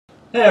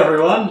Hey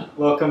everyone,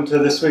 welcome to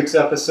this week's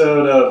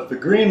episode of the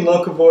Green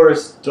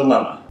Locavore's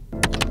Dilemma.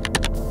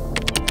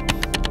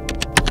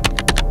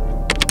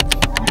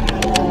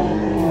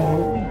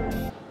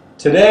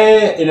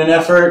 Today, in an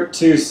effort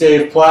to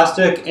save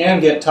plastic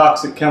and get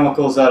toxic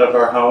chemicals out of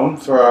our home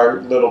for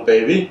our little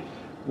baby,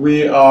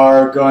 we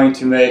are going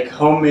to make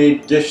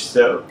homemade dish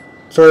soap.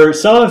 For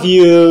some of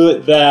you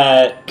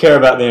that care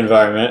about the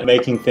environment,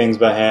 making things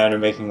by hand or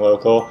making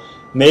local,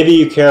 maybe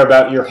you care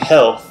about your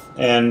health.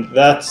 And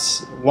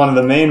that's one of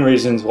the main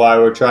reasons why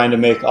we're trying to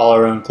make all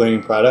our own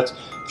cleaning products,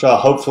 which I'll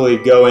hopefully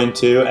go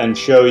into and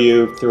show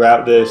you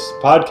throughout this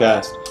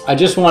podcast. I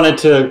just wanted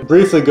to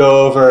briefly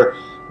go over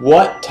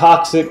what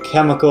toxic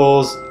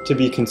chemicals to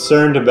be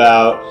concerned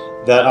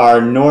about that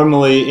are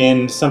normally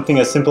in something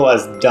as simple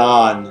as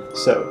Dawn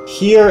soap.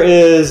 Here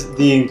is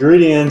the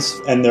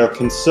ingredients and their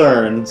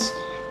concerns.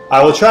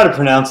 I will try to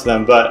pronounce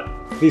them, but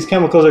these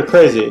chemicals are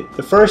crazy.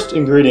 The first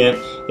ingredient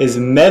is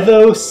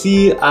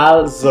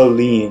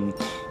methocyazoline.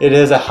 It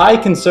has a high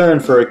concern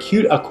for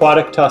acute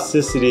aquatic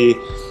toxicity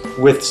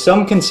with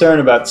some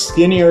concern about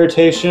skin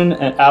irritation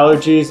and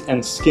allergies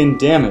and skin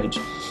damage.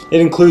 It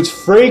includes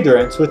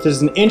fragrance, which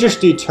is an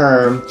industry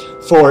term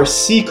for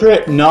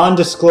secret,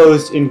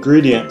 non-disclosed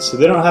ingredients. So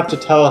they don't have to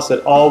tell us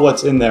at all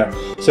what's in there.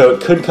 So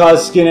it could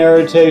cause skin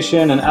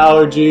irritation and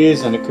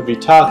allergies, and it could be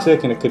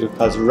toxic, and it could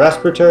cause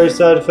respiratory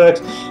side effects,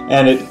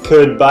 and it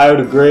could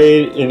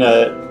biodegrade in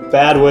a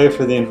bad way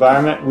for the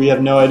environment. We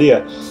have no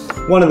idea.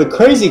 One of the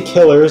crazy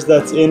killers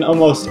that's in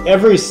almost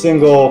every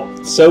single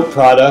soap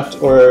product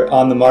or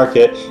on the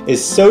market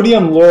is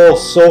sodium lauryl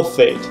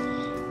sulfate.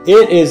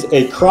 It is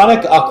a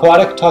chronic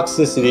aquatic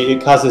toxicity.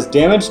 It causes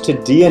damage to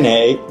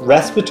DNA,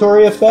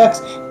 respiratory effects,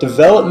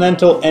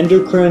 developmental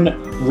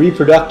endocrine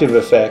reproductive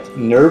effects,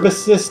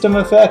 nervous system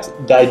effects,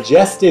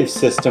 digestive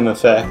system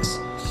effects,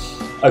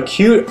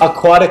 acute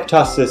aquatic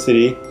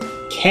toxicity,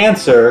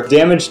 cancer,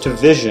 damage to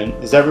vision.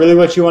 Is that really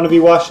what you want to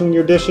be washing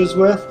your dishes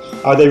with?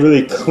 Are they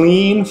really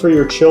clean for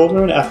your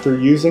children after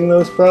using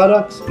those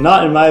products?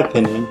 Not in my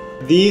opinion.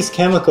 These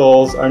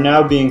chemicals are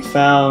now being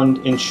found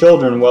in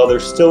children while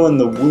they're still in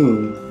the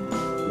womb.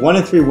 1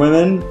 in 3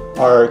 women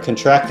are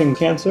contracting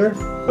cancer.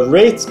 The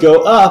rates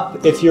go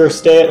up if you're a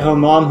stay-at-home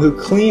mom who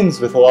cleans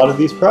with a lot of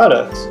these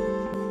products.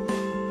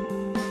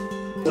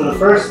 So the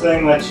first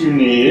thing that you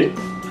need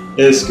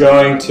is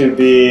going to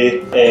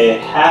be a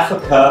half a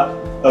cup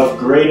of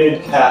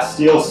grated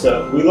Castile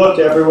soap. We looked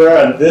everywhere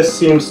and this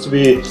seems to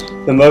be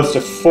the most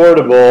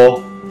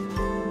affordable,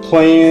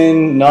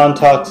 plain,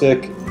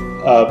 non-toxic,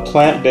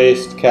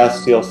 plant-based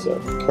Castile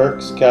soap.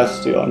 Kirk's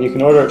Castile. And you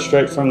can order it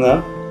straight from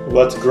them.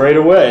 Let's grate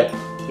away.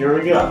 Here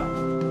we go.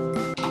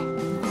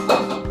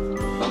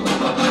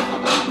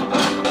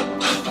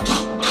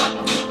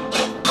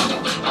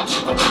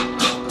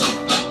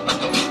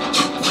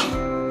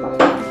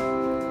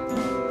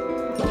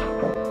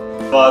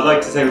 Well, I'd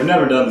like to say we've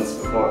never done this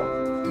before.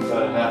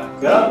 About a half a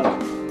cup.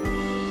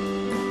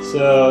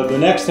 So the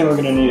next thing we're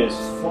going to need is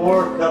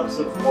 4 cups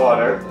of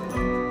water.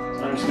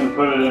 So I'm just going to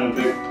put it in a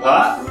big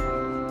pot.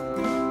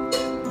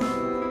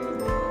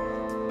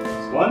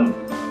 This one.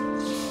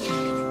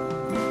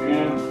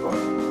 And 4.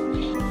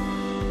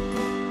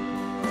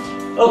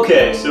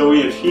 Okay, so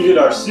we have heated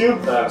our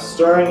soup. I was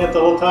stirring it the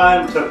whole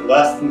time. It took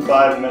less than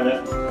 5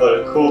 minutes. Let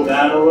it cool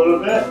down a little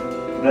bit.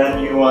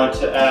 Then you want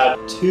to add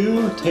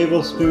 2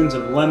 tablespoons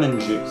of lemon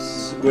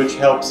juice, which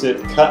helps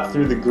it cut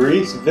through the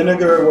grease.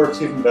 Vinegar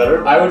works even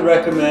better. I would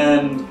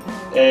recommend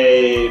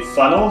a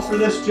funnel for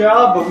this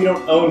job, but we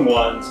don't own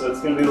one, so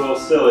it's going to be a little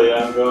silly.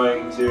 I'm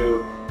going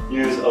to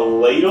use a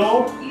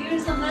ladle.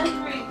 Use a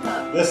measuring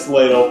cup. This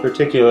ladle in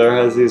particular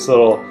has these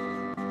little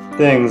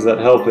things that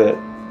help it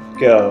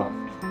go.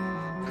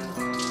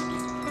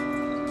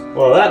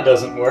 Well, that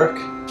doesn't work.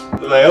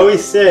 But I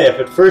always say, if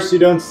at first you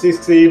don't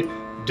succeed,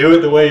 do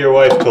it the way your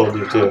wife told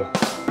you to.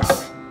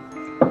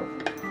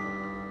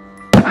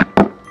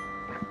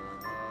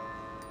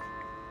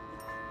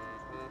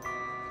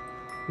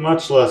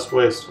 Much less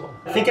wasteful.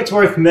 I think it's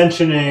worth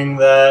mentioning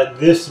that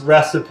this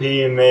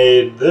recipe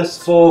made this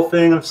full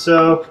thing of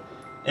soap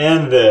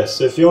and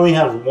this. If you only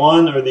have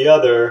one or the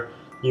other,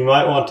 you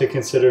might want to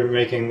consider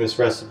making this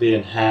recipe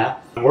in half.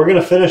 We're going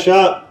to finish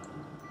up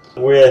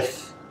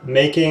with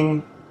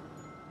making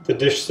the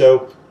dish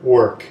soap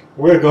work.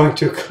 We're going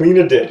to clean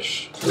a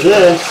dish.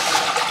 This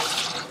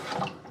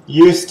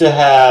used to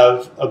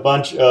have a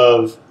bunch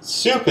of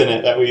soup in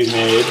it that we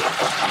made,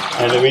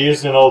 and we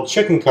used an old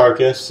chicken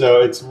carcass,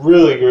 so it's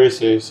really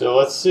greasy. So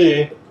let's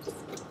see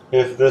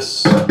if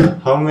this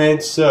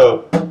homemade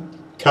soap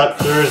cut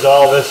through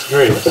all this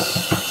grease.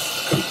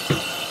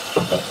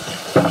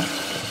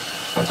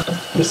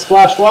 Just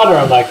splashed water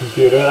on my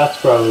computer, that's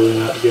probably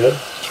not good.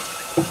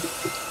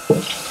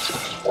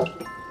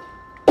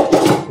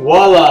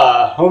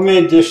 Voila!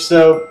 Homemade dish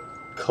soap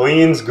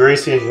cleans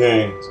greasy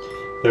things.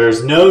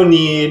 There's no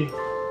need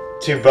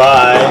to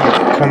buy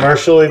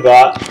commercially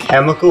bought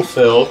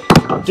chemical-filled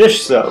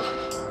dish soap.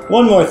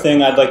 One more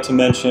thing I'd like to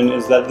mention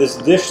is that this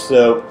dish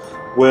soap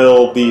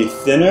will be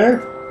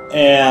thinner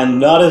and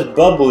not as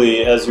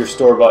bubbly as your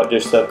store-bought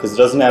dish soap because it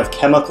doesn't have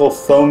chemical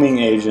foaming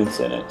agents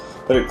in it,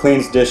 but it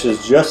cleans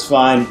dishes just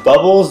fine.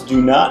 Bubbles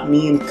do not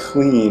mean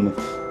clean,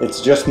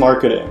 it's just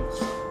marketing.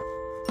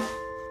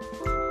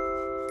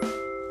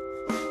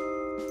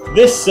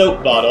 This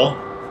soap bottle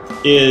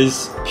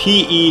is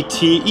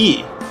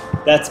PETE.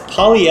 That's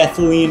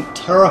polyethylene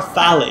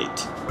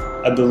terephthalate.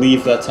 I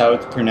believe that's how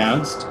it's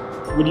pronounced.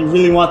 Would you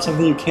really want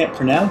something you can't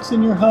pronounce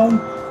in your home?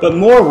 But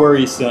more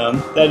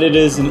worrisome, that it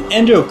is an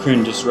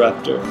endocrine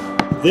disruptor.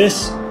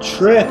 This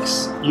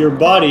tricks your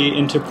body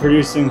into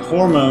producing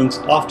hormones,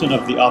 often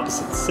of the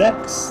opposite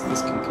sex.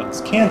 This can cause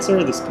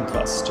cancer, this can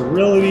cause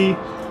sterility,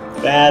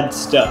 bad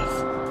stuff.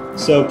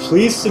 So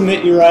please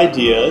submit your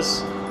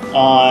ideas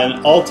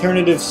on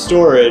alternative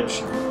storage,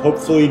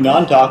 hopefully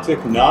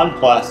non-toxic,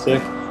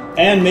 non-plastic,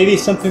 and maybe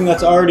something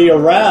that's already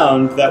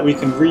around that we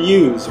can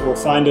reuse or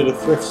find at a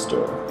thrift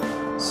store.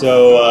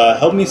 So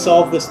help me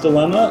solve this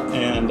dilemma,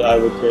 and I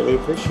would greatly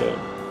appreciate it.